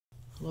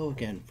Hello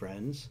again,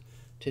 friends.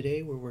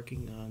 Today we're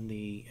working on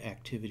the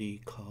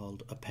activity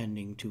called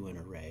Appending to an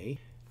Array.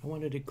 I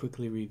wanted to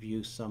quickly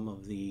review some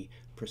of the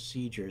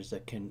procedures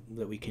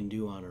that we can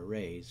do on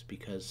arrays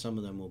because some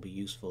of them will be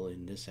useful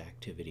in this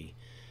activity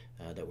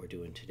that we're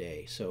doing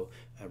today. So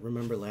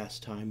remember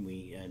last time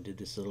we did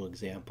this little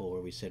example where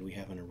we said we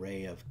have an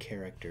array of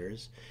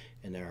characters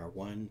and there are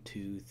 1,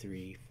 2,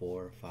 3,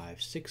 4,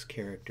 5, 6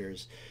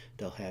 characters.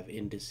 They'll have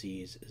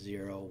indices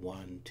 0,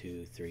 1,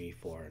 2, 3,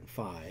 4, and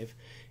 5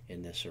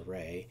 in this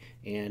array.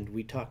 And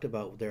we talked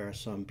about there are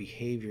some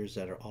behaviors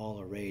that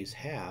all arrays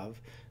have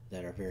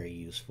that are very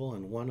useful,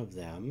 and one of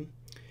them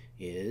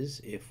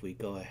is if we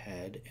go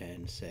ahead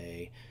and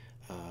say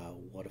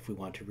what if we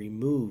want to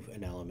remove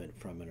an element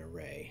from an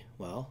array?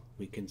 Well,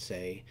 we can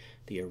say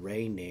the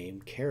array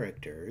name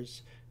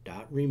characters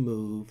dot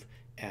remove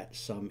at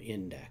some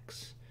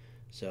index.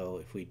 So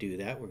if we do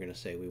that, we're going to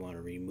say we want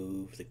to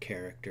remove the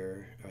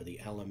character or the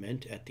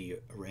element at the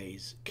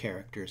array's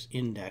characters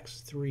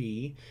index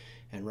 3,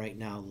 and right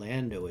now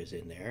Lando is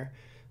in there.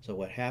 So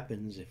what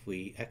happens if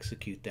we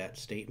execute that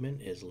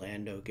statement is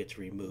Lando gets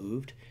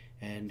removed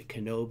and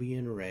Kenobi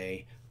and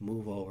Rey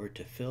move over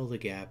to fill the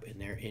gap,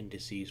 and their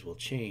indices will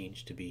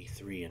change to be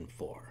 3 and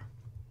 4.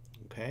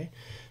 Okay,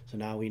 so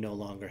now we no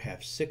longer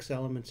have 6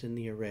 elements in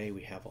the array,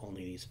 we have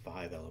only these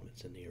 5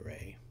 elements in the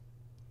array.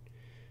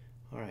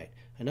 Alright,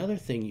 another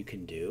thing you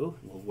can do,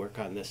 we'll work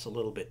on this a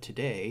little bit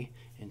today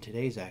in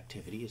today's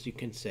activity, is you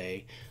can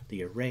say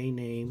the array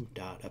name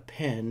dot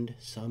append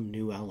some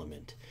new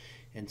element.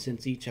 And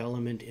since each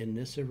element in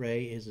this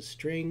array is a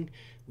string,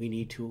 we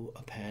need to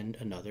append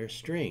another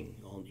string.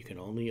 You can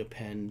only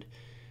append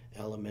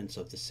elements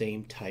of the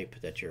same type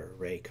that your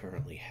array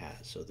currently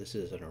has. So this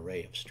is an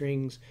array of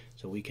strings,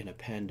 so we can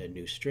append a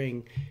new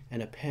string,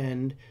 and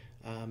append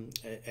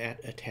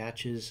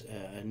attaches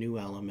a new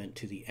element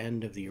to the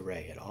end of the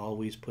array. It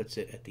always puts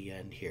it at the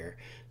end here.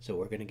 So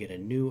we're going to get a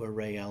new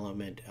array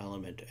element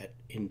at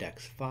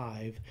index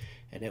 5,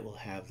 and it will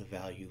have the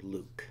value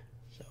Luke.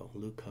 So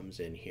Luke comes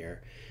in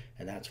here,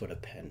 and that's what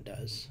append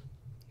does.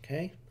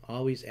 Okay,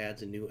 always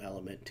adds a new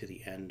element to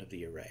the end of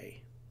the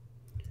array.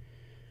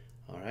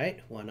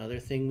 Alright, one other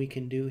thing we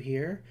can do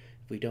here,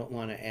 if we don't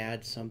want to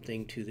add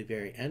something to the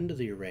very end of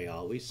the array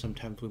always,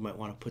 sometimes we might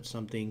want to put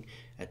something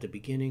at the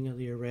beginning of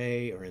the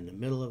array or in the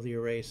middle of the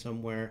array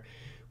somewhere,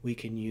 we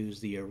can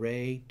use the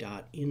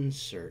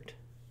array.insert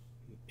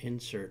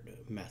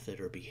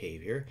method or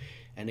behavior.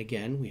 And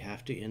again, we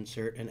have to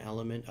insert an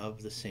element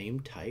of the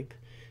same type.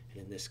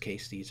 And in this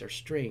case, these are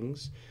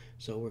strings.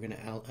 So we're going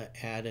to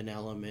add an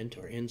element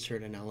or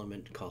insert an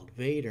element called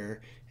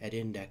Vader at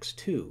index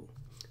 2.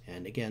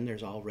 And again,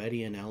 there's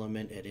already an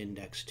element at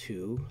index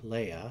 2,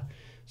 Leia.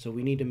 So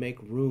we need to make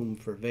room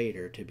for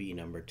Vader to be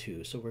number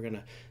 2. So we're going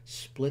to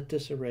split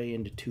this array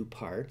into 2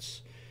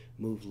 parts.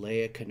 Move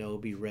Leia,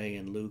 Kenobi, Rey,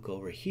 and Luke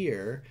over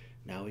here.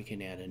 Now we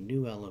can add a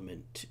new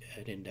element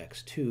at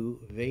index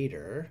 2,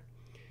 Vader.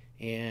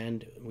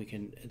 And we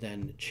can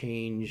then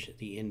change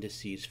the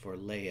indices for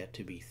Leia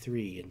to be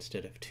 3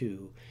 instead of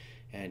 2.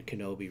 And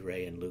Kenobi,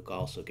 Rey, and Luke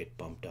also get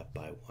bumped up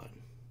by 1.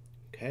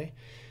 Okay?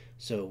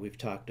 So we've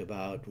talked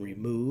about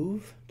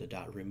remove, the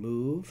dot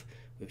remove,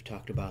 we've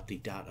talked about the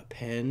dot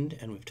append,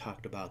 and we've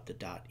talked about the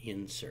dot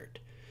insert.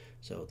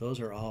 So those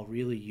are all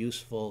really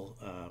useful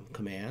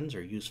commands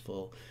or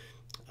useful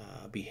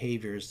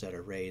behaviors that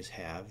arrays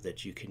have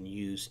that you can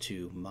use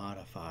to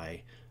modify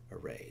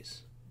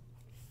arrays.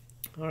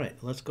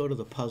 Alright, let's go to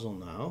the puzzle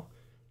now.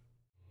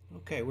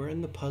 Okay, we're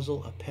in the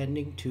puzzle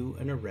appending to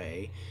an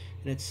array,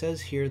 and it says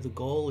here the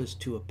goal is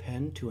to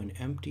append to an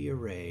empty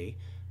array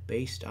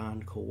based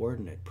on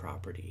coordinate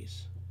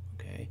properties.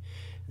 Okay,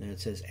 and then it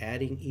says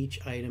adding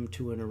each item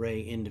to an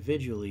array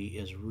individually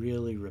is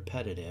really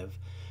repetitive.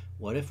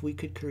 What if we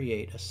could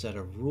create a set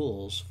of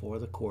rules for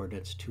the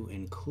coordinates to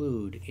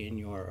include in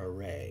your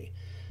array?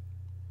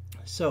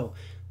 So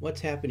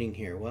what's happening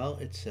here? Well,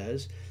 it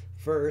says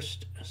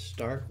first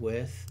start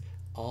with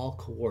all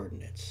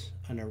coordinates,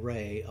 an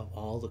array of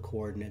all the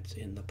coordinates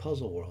in the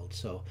puzzle world.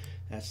 So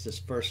that's this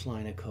first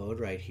line of code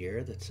right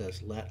here that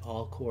says let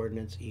all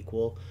coordinates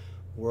equal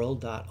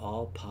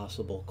world.all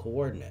possible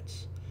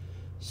coordinates.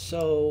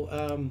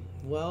 So,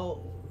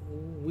 well,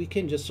 we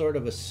can just sort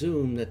of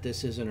assume that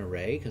this is an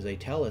array because they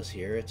tell us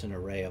here it's an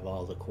array of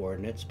all the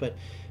coordinates, but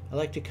I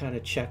like to kind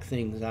of check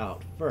things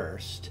out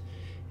first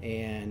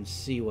and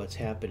see what's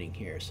happening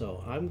here.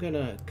 So I'm going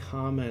to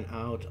comment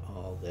out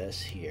all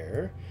this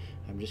here.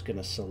 I'm just going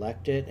to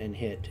select it and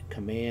hit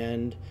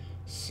Command/,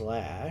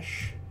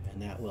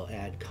 and that will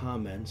add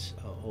comments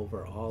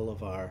over all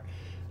of our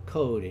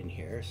code in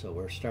here. So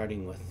we're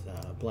starting with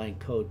blank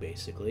code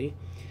basically,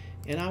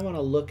 and I want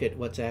to look at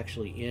what's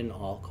actually in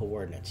all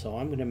coordinates. So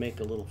I'm going to make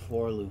a little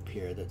for loop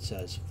here that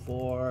says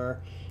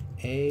for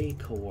a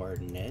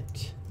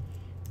coordinate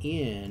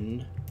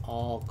in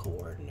all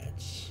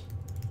coordinates.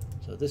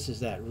 So this is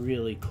that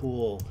really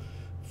cool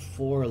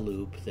for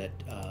loop that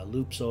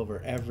loops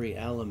over every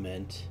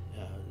element.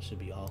 This would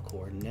be all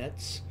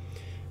coordinates.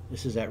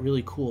 This is that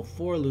really cool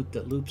for loop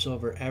that loops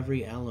over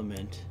every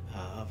element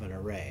of an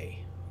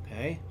array.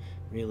 Okay,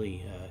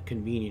 really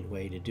convenient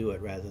way to do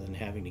it rather than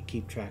having to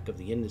keep track of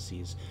the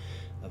indices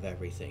of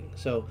everything.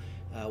 So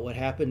what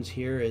happens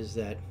here is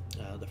that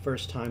the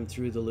first time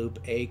through the loop,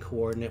 a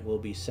coordinate will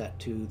be set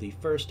to the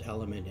first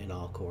element in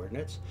all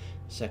coordinates.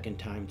 Second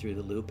time through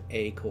the loop,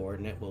 a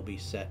coordinate will be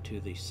set to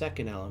the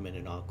second element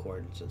in all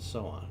coordinates, and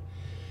so on.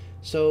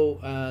 So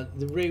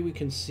the way we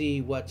can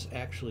see what's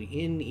actually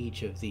in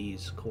each of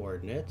these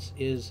coordinates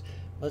is,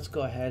 let's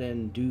go ahead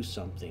and do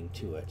something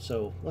to it.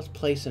 So let's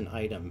place an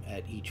item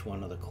at each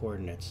one of the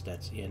coordinates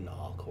that's in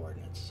all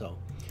coordinates. So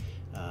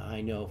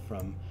I know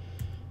from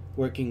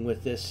working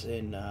with this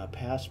in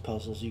past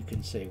puzzles, you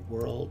can say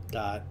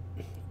world.place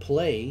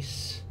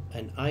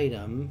an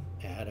item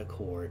at a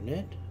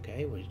coordinate.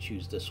 Okay, we'll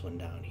choose this one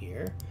down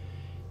here.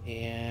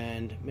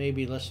 And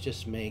maybe let's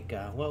just make,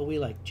 well, we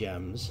like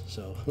gems,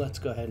 so let's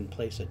go ahead and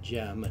place a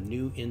gem, a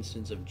new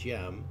instance of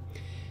gem,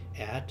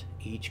 at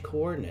each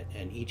coordinate.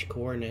 And each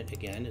coordinate,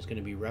 again, is going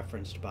to be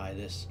referenced by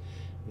this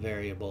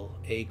variable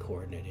a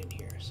coordinate in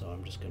here. So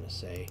I'm just going to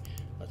say,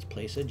 let's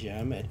place a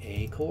gem at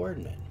a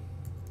coordinate.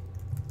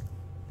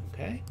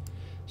 Okay,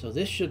 so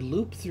this should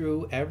loop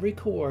through every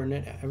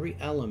coordinate, every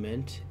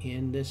element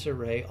in this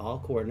array, all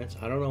coordinates.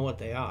 I don't know what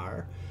they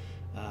are.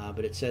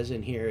 But it says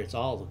in here it's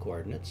all the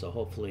coordinates, so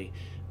hopefully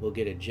we'll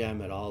get a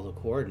gem at all the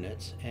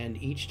coordinates, and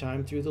each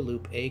time through the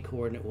loop a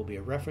coordinate will be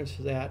a reference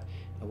to that,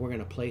 and we're going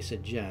to place a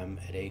gem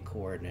at a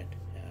coordinate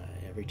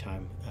every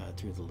time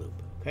through the loop.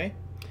 Okay,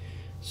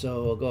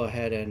 so we'll go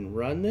ahead and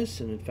run this,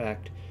 and in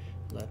fact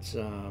let's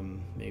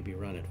maybe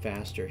run it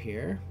faster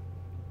here,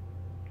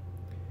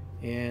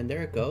 and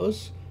there it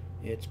goes.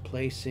 It's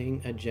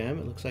placing a gem.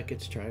 It looks like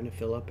it's trying to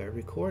fill up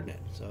every coordinate,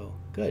 so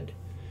good.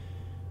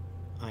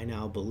 I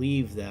now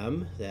believe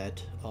them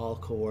that all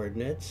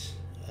coordinates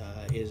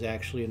is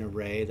actually an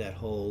array that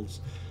holds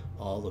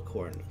all the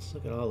coordinates.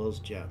 Look at all those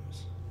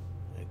gems.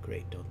 They're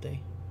great, don't they?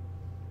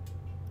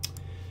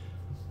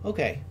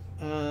 Okay,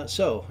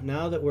 so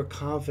now that we're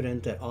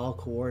confident that all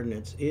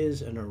coordinates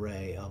is an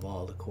array of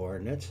all the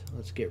coordinates,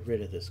 let's get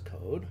rid of this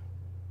code.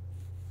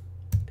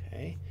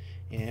 Okay,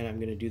 and I'm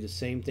going to do the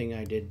same thing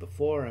I did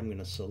before. I'm going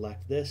to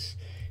select this,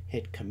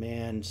 hit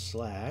Command/,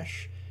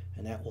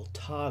 and that will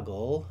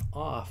toggle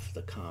off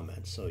the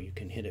comments. So you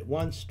can hit it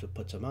once to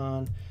put them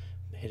on,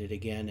 hit it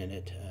again, and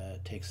it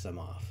takes them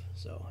off.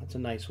 So that's a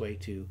nice way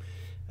to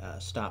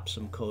stop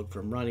some code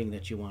from running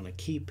that you want to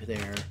keep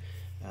there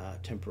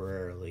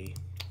temporarily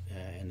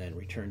and then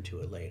return to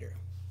it later.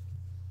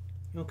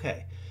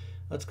 Okay,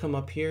 let's come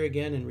up here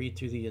again and read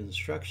through the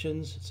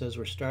instructions. It says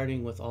we're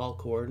starting with all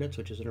coordinates,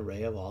 which is an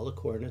array of all the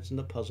coordinates in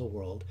the puzzle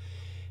world.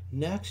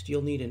 Next,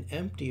 you'll need an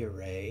empty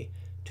array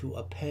to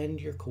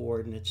append your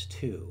coordinates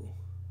to.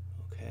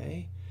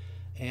 Okay,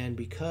 and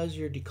because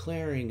you're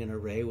declaring an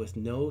array with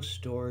no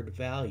stored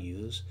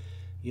values,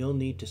 you'll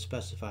need to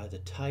specify the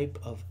type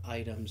of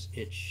items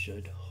it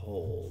should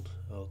hold.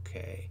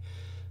 Okay,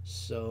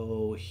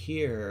 so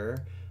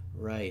here,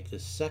 right, the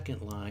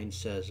second line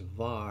says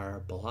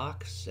var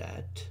block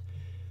set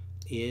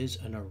is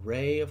an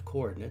array of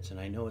coordinates, and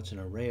I know it's an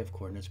array of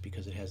coordinates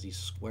because it has these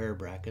square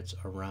brackets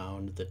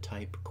around the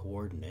type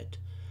coordinate.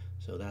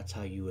 So that's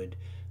how you would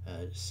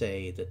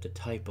say that the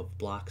type of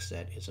block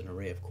set is an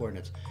array of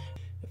coordinates.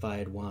 If I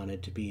had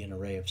wanted to be an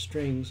array of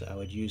strings, I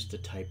would use the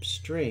type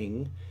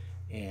string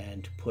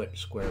and put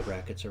square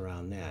brackets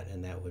around that,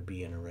 and that would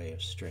be an array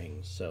of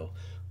strings. So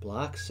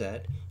block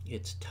set,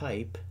 its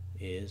type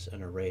is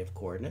an array of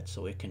coordinates,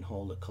 so it can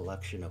hold a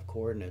collection of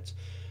coordinates,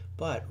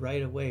 but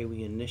right away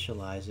we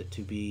initialize it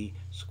to be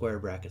square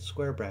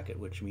bracket,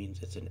 which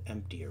means it's an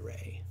empty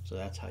array. So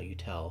that's how you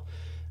tell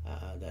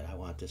that I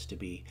want this to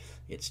be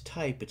its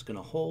type. It's going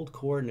to hold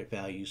coordinate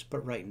values,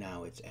 but right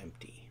now it's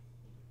empty.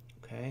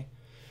 Okay,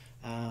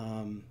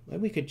 and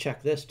we could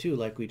check this too,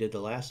 like we did the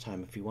last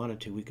time. If you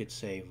wanted to, we could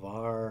say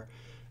var,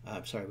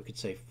 we could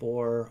say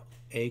for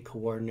a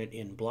coordinate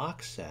in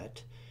block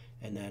set,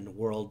 and then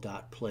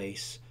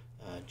world.place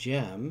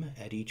gem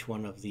at each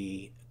one of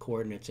the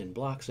coordinates in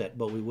block set,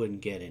 but we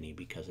wouldn't get any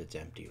because it's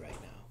empty right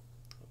now.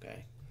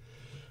 Okay.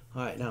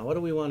 All right, now what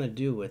do we want to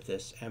do with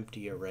this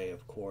empty array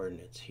of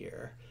coordinates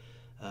here?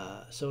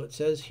 So it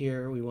says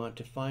here we want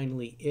to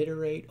finally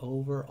iterate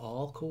over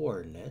all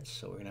coordinates.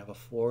 So we're going to have a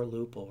for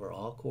loop over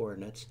all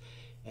coordinates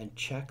and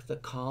check the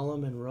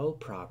column and row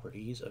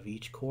properties of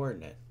each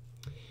coordinate.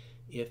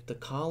 If the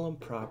column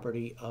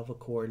property of a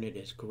coordinate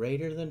is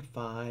greater than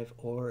 5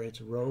 or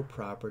its row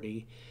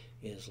property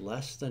is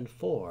less than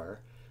 4,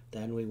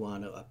 then we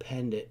want to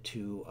append it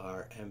to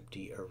our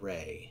empty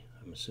array.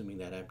 I'm assuming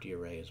that empty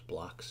array is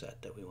block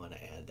set that we want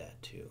to add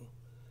that to.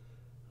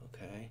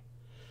 Okay.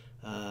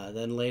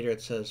 Then later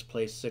it says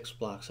place 6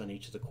 blocks on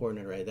each of the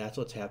coordinate array. That's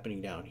what's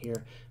happening down here.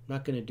 I'm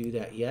not going to do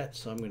that yet,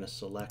 so I'm going to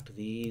select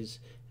these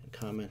and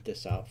comment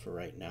this out for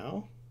right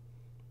now.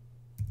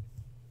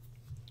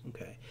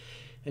 Okay,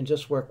 and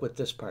just work with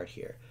this part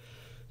here.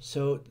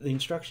 So the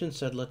instruction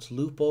said let's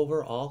loop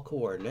over all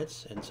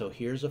coordinates, and so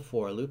here's a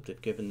for loop.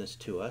 They've given this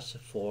to us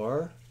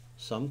for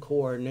some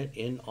coordinate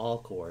in all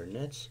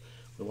coordinates.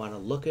 We want to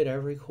look at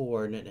every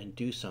coordinate and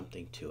do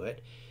something to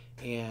it.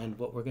 And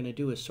what we're going to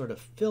do is sort of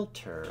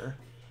filter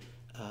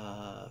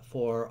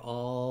for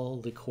all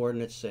the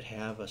coordinates that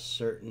have a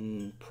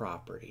certain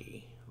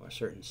property or a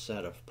certain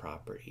set of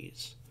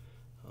properties.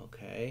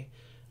 Okay.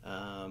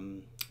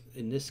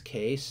 In this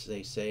case,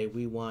 they say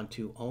we want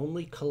to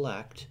only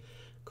collect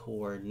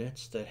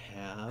coordinates that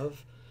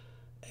have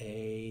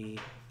a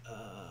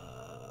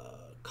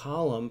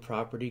column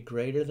property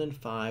greater than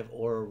 5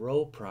 or a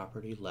row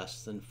property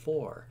less than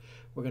 4.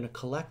 We're going to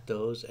collect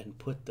those and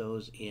put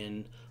those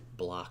in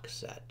block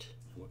set.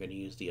 We're going to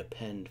use the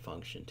append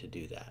function to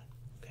do that.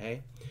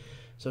 Okay,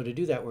 so to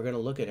do that, we're going to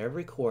look at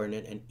every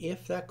coordinate, and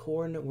if that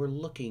coordinate we're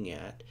looking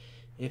at,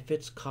 if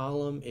its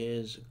column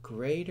is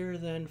greater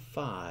than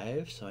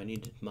 5, so I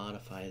need to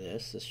modify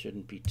this. This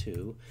shouldn't be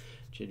 2.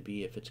 It should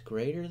be if it's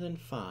greater than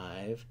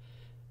 5,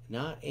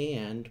 not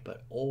and,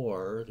 but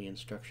or. The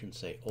instructions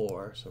say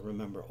or, so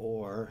remember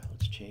or.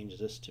 Let's change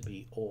this to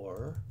be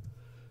or.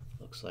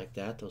 Looks like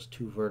that. Those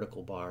two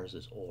vertical bars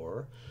is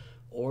or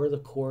the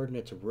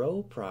coordinate's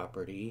row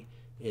property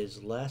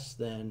is less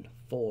than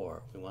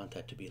 4. We want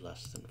that to be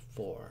less than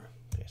 4.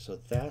 Okay, so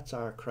that's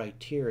our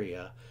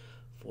criteria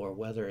for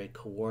whether a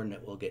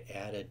coordinate will get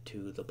added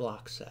to the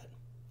block set.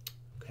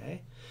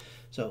 Okay,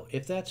 so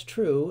if that's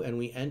true and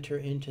we enter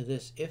into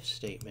this if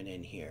statement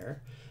in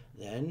here,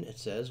 then it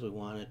says we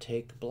want to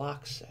take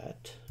block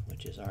set,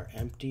 which is our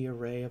empty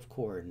array of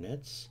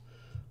coordinates,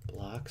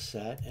 block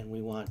set, and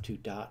we want to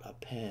dot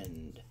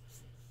append.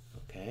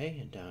 Okay,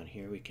 and down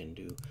here we can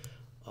do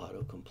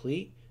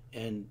autocomplete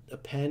and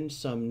append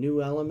some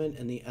new element,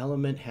 and the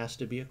element has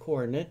to be a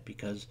coordinate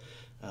because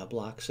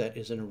block set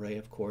is an array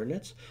of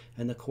coordinates,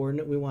 and the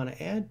coordinate we want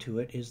to add to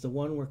it is the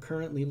one we're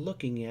currently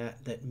looking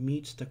at that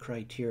meets the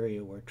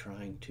criteria we're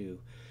trying to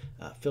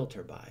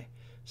filter by.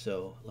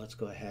 So let's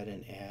go ahead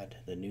and add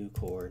the new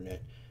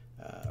coordinate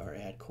or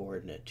add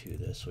coordinate to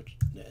this, which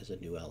is a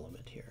new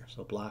element here.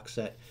 So block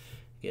set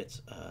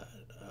gets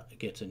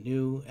a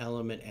new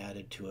element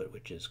added to it,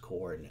 which is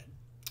coordinate.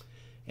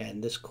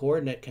 And this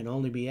coordinate can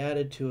only be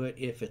added to it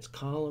if its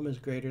column is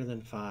greater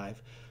than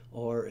 5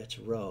 or its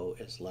row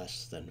is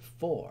less than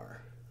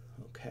 4.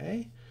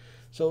 Okay,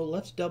 so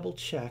let's double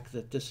check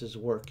that this is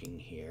working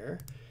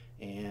here,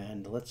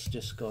 and let's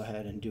just go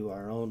ahead and do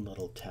our own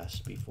little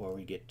test before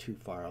we get too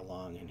far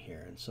along in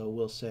here. And so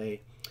we'll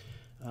say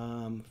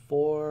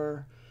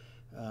for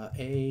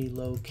a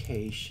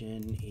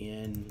location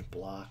in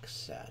block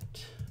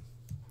set,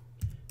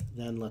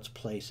 then let's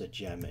place a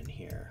gem in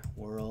here.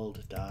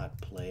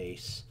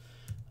 World.place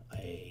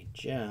a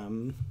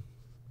gem,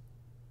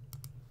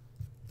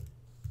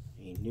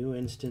 a new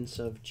instance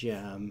of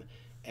gem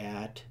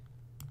at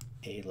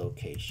a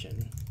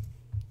location.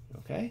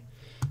 Okay,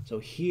 so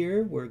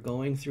here we're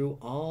going through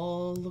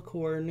all the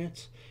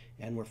coordinates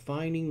and we're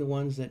finding the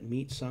ones that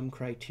meet some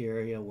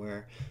criteria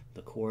where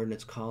the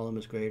coordinates column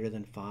is greater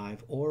than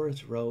 5 or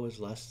its row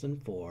is less than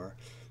 4.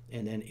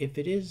 And then if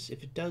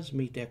it does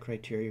meet that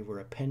criteria,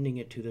 we're appending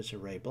it to this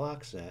array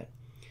block set.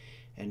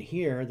 And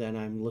here, then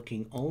I'm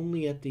looking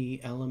only at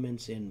the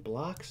elements in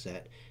block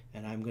set,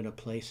 and I'm going to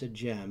place a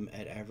gem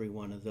at every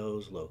one of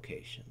those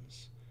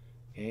locations.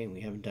 Okay, and we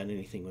haven't done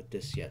anything with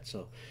this yet.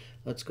 So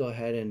let's go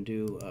ahead and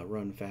do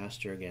run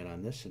faster again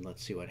on this, and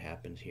let's see what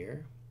happens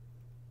here.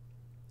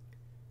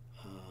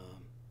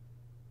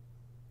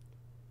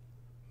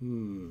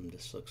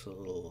 This looks a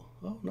little,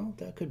 oh no,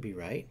 that could be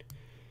right.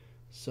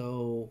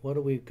 So what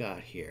do we've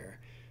got here?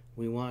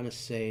 We want to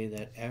say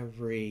that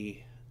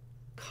every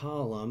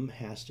column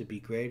has to be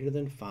greater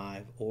than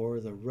 5 or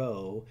the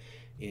row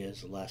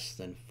is less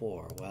than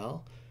 4.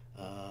 Well,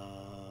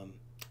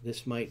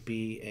 this might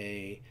be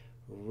a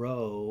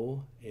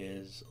row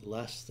is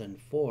less than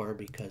 4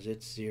 because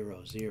it's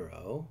 0,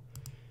 0.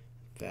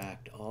 In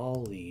fact,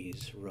 all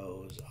these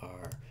rows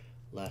are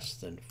less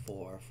than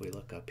 4 if we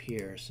look up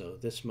here. So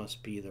this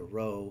must be the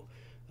row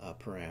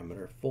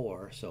parameter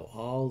 4. So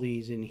all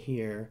these in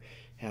here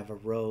have a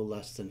row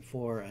less than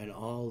 4, and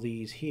all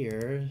these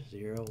here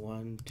 0,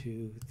 1,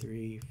 2,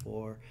 3,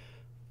 4,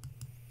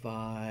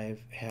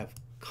 5 have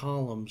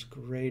columns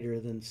greater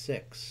than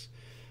 6.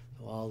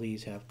 So all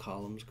these have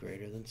columns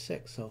greater than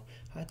 6. So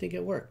I think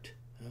it worked.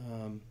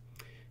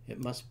 It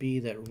must be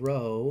that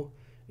row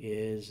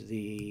is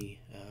the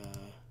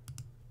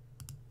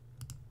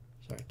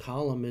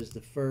column is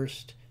the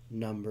first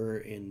number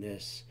in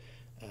this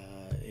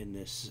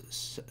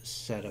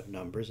set of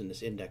numbers, in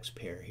this index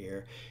pair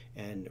here,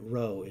 and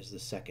row is the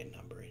second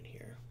number in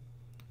here.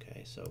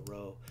 Okay, so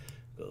row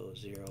goes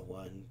 0,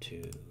 1,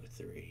 2,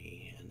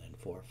 3, and then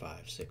 4,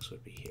 5, 6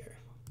 would be here.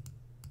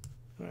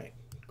 All right,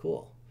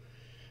 cool.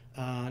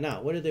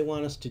 Now, what did they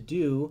want us to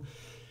do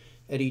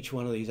at each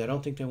one of these? I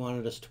don't think they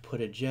wanted us to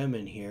put a gem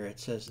in here. It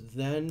says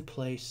then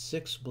place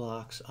 6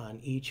 blocks on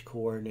each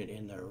coordinate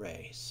in the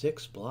array.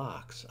 6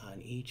 blocks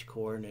on each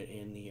coordinate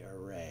in the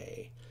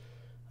array.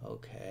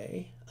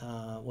 Okay,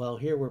 well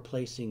here we're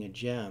placing a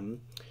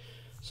gem,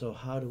 so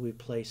how do we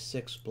place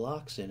 6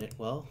 blocks in it?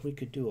 Well, we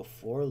could do a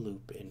for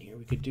loop in here.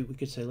 We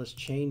could say let's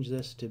change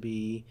this to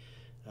be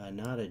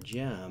not a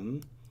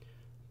gem,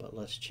 but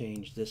let's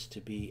change this to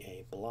be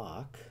a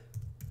block.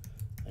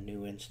 a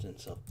new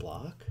instance of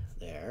block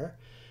there.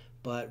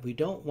 But we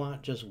don't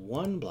want just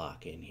one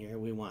block in here.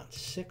 We want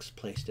 6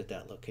 placed at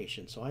that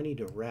location. So I need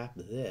to wrap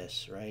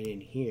this right in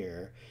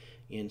here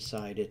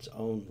inside its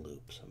own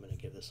loop. So I'm going to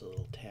give this a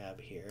little tab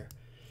here.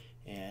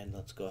 And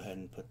let's go ahead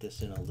and put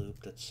this in a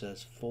loop that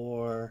says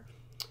for,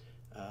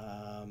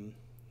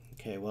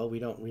 okay, well, we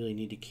don't really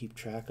need to keep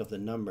track of the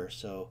number.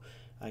 So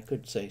I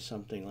could say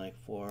something like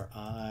for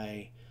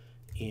I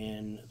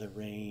in the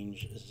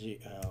range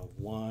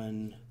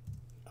 1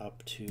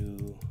 up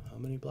to, how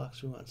many blocks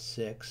do we want?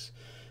 6.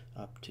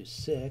 Up to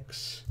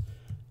 6,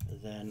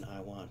 then I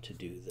want to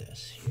do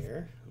this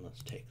here.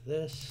 Let's take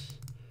this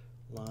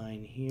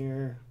line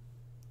here,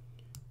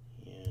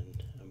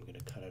 and I'm going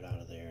to cut it out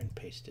of there and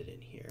paste it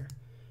in here.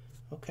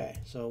 Okay,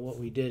 so what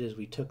we did is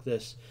we took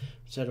this,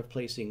 instead of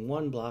placing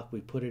one block, we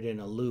put it in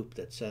a loop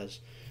that says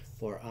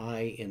for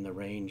I in the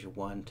range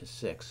 1 to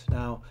 6.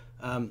 Now,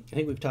 I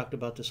think we've talked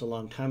about this a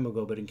long time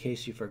ago, but in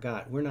case you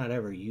forgot, we're not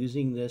ever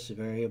using this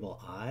variable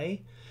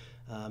I.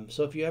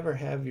 So if you ever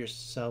have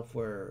yourself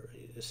a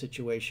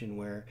situation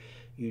where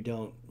you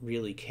don't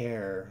really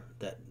care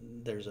that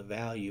there's a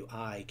value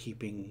I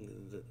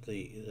keeping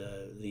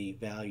the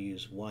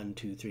values 1,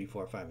 2, 3,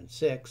 4, 5, and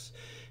 6,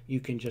 you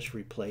can just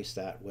replace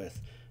that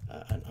with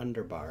an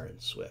underbar in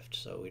Swift.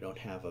 So we don't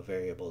have a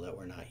variable that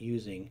we're not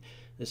using.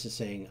 This is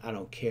saying I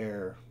don't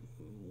care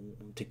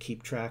to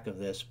keep track of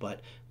this, but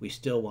we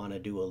still want to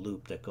do a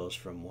loop that goes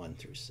from 1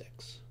 through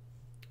 6.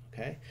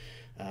 Okay.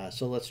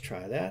 So let's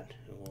try that,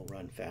 and we'll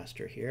run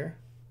faster here.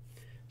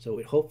 So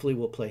hopefully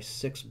we'll place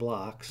 6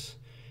 blocks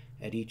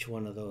at each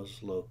one of those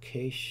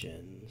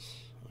locations.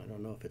 I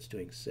don't know if it's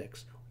doing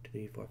 6. 1, 2,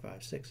 3, 4,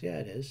 5, 6. Yeah,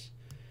 it is.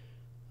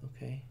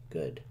 Okay,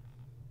 good.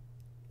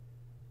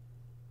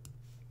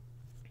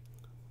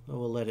 Well,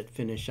 we'll let it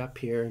finish up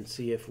here and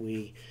see if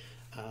we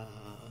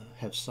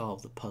have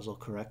solved the puzzle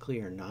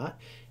correctly or not.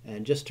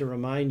 And just to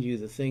remind you,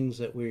 the things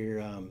that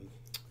we're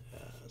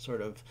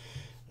sort of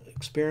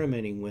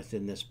experimenting with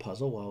in this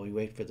puzzle while we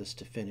wait for this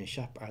to finish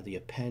up are the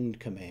append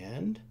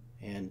command,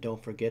 and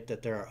don't forget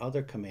that there are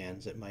other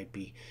commands that might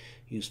be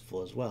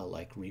useful as well,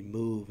 like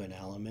remove an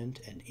element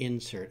and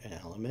insert an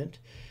element,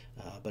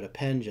 but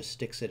append just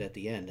sticks it at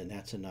the end, and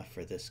that's enough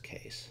for this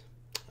case.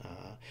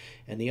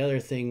 And the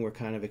other thing we're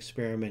kind of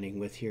experimenting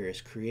with here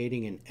is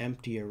creating an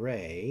empty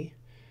array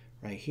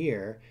right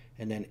here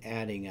and then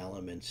adding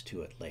elements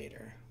to it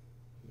later.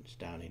 It's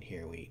down in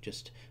here. We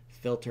just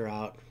filter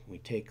out, we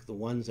take the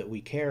ones that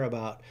we care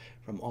about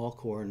from all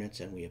coordinates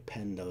and we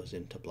append those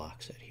into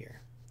block set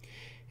here.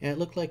 And it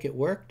looked like it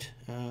worked.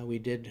 We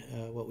did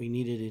what we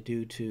needed to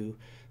do to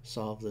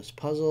solve this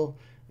puzzle.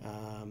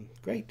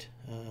 Great,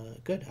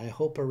 good. I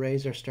hope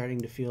arrays are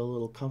starting to feel a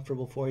little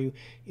comfortable for you.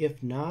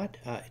 If not,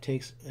 it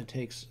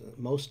takes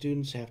most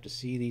students have to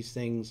see these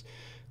things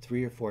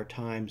 3 or 4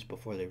 times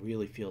before they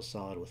really feel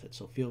solid with it.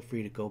 So feel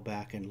free to go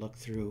back and look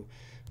through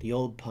the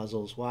old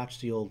puzzles, watch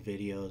the old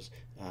videos.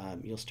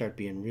 You'll start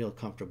being real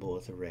comfortable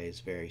with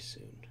arrays very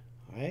soon.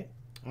 All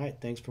right,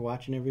 thanks for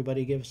watching,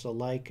 everybody. Give us a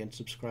like and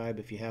subscribe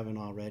if you haven't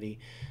already.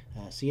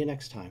 See you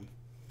next time.